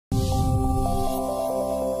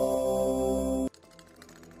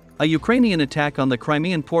A Ukrainian attack on the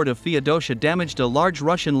Crimean port of Feodosia damaged a large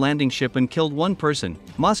Russian landing ship and killed one person,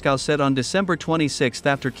 Moscow said on December 26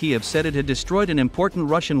 after Kiev said it had destroyed an important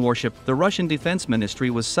Russian warship. The Russian Defense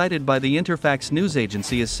Ministry was cited by the Interfax news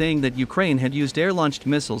agency as saying that Ukraine had used air-launched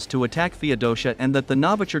missiles to attack Feodosia and that the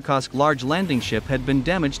Novichorkassk large landing ship had been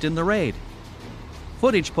damaged in the raid.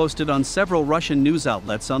 Footage posted on several Russian news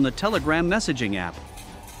outlets on the Telegram messaging app,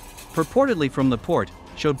 purportedly from the port,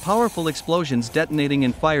 showed powerful explosions detonating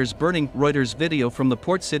and fires burning. Reuters video from the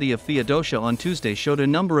port city of Feodosia on Tuesday showed a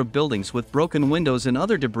number of buildings with broken windows and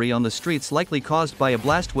other debris on the streets likely caused by a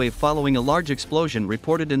blast wave following a large explosion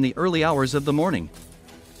reported in the early hours of the morning.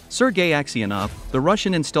 Sergei Aksionov, the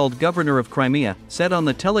Russian-installed governor of Crimea, said on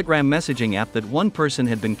the Telegram messaging app that one person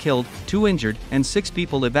had been killed, 2 injured, and 6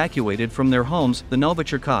 people evacuated from their homes. The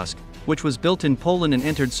Novichorkassk, which was built in Poland and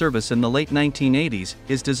entered service in the late 1980s,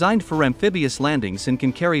 is designed for amphibious landings and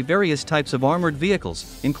can carry various types of armored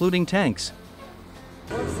vehicles, including tanks.